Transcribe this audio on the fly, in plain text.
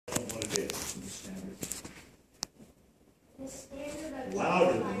from the Standard? The Standard of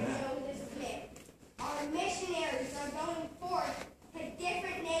Louder Truth than by that. Joseph Smith. Our missionaries are going forth to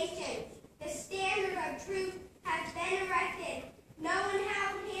different nations. The Standard of Truth has been erected. No one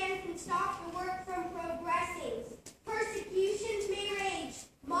held hand can stop the work from progressing. Persecutions may rage,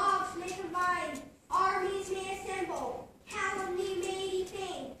 mobs may combine, armies may assemble, calumny may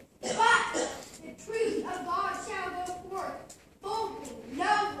defame. But the truth of God shall go forth, boldly,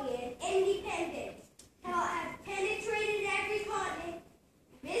 nobly, and independent. Till it has penetrated every continent,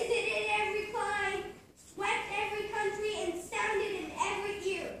 visited every clime, swept every country, and sounded in every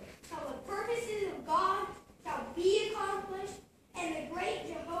ear. Till the purposes of God shall be accomplished, and the great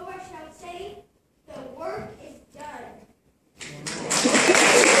Jehovah shall say, the work is done.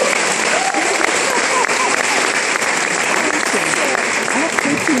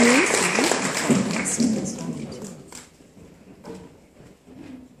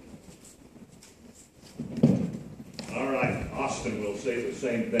 All right, Austin will say the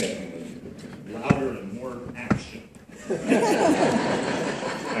same thing, louder and more action.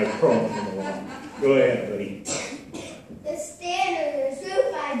 I've crawled him along. Go ahead, buddy. The Standard of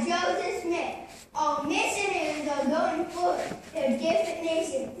Truth by Joseph Smith. All missionaries are going forth to different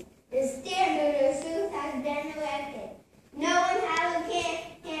nations. The Standard of Truth has been erected. No one has a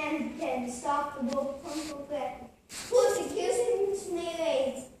hand can stop the book from progressing. Persecutions may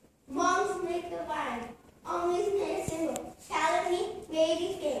rage, monks may divide, armies may assemble, calumny may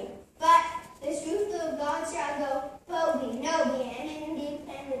defame. But the truth of God shall go boldly, nobly, and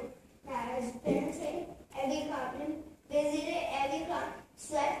independent. That has penetrated every continent, visited every clime,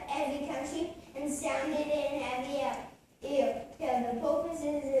 swept every country, and sounded in every ear, till the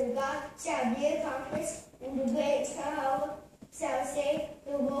purposes of God shall be accomplished, and the great Jehovah shall say,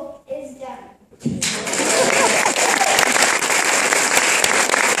 the work is done.